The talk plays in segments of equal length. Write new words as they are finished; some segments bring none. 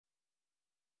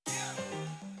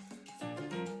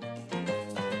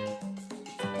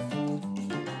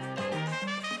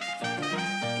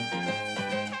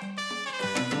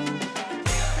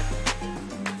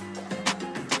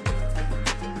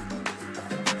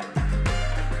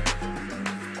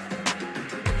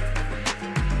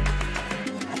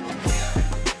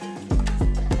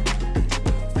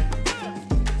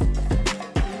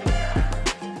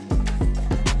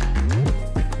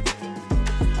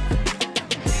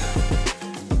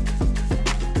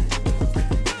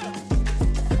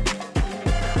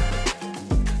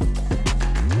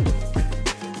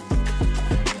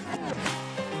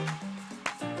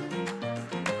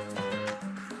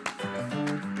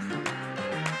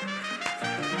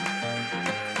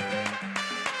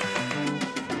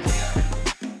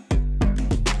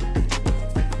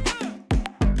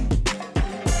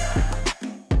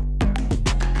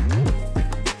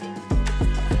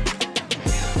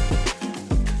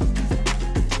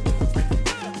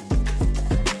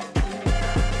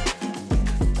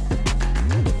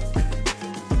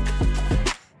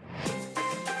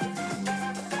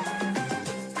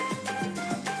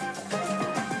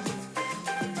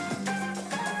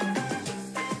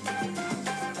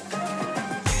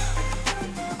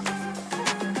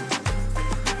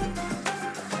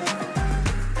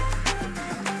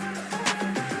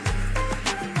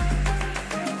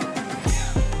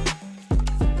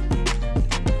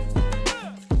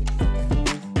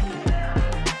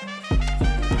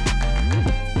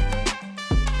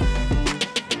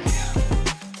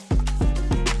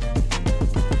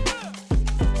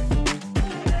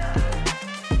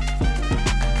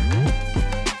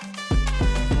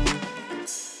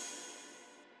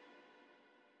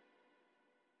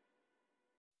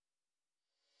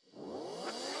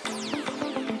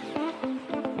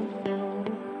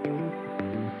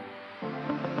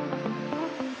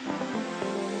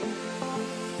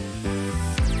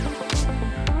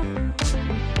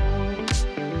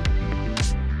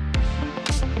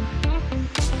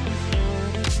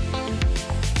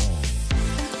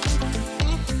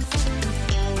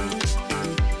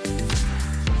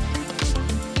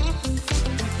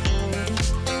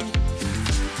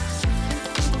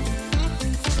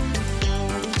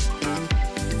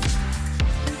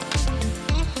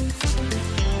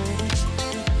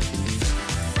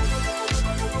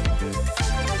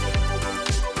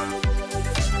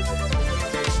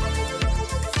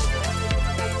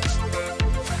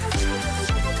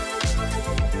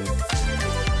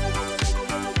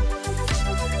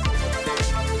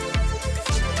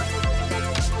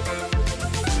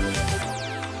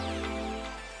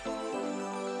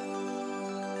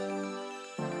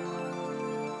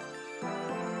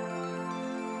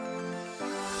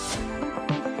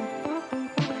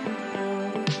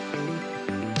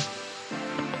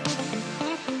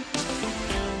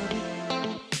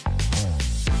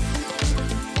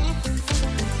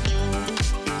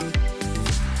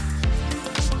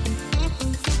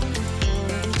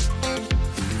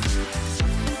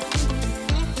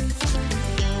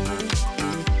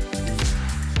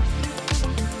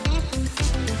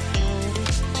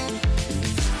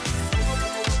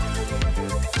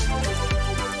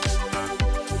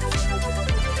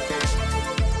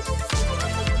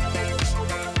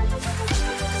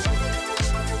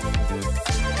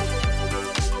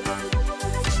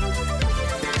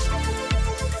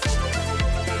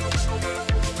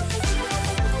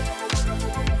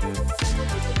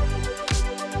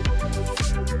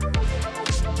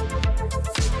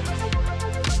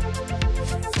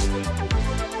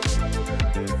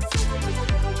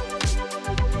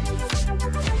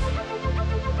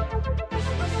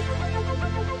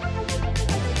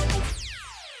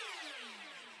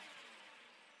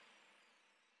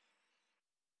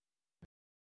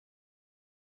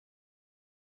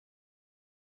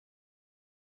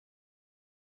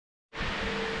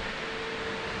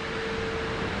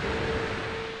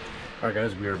Alright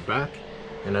guys, we are back,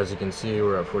 and as you can see,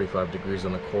 we're at 45 degrees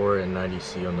on the core and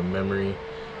 90C on the memory.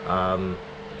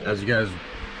 As you guys,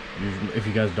 if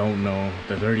you guys don't know,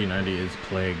 the 3090 is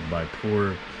plagued by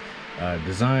poor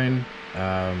design,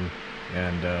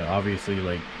 and obviously,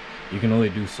 like, you can only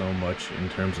do so much in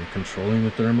terms of controlling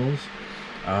the thermals.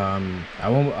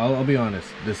 I'll be honest,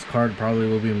 this card probably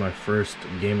will be my first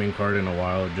gaming card in a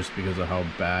while, just because of how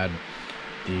bad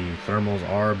the thermals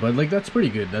are, but like that's pretty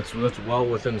good. That's well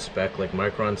within spec. Like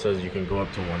Micron says you can go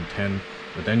up to 110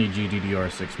 with any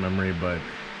GDDR6 memory, but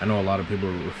I know a lot of people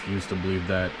refuse to believe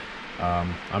that.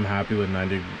 I'm happy with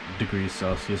 90 degrees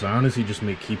Celsius. I honestly just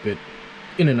may keep it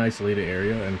in an isolated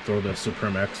area and throw the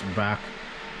Supreme X back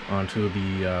onto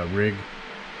the rig,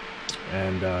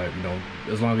 and you know,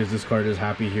 as long as this card is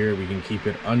happy here, we can keep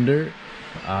it under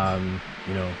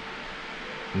you know,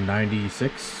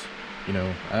 96. You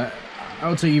know, I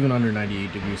would say even under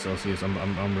 98 degrees Celsius,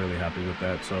 I'm really happy with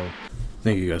that. So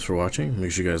thank you guys for watching.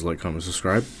 Make sure you guys like, comment,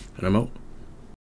 subscribe, and I'm out.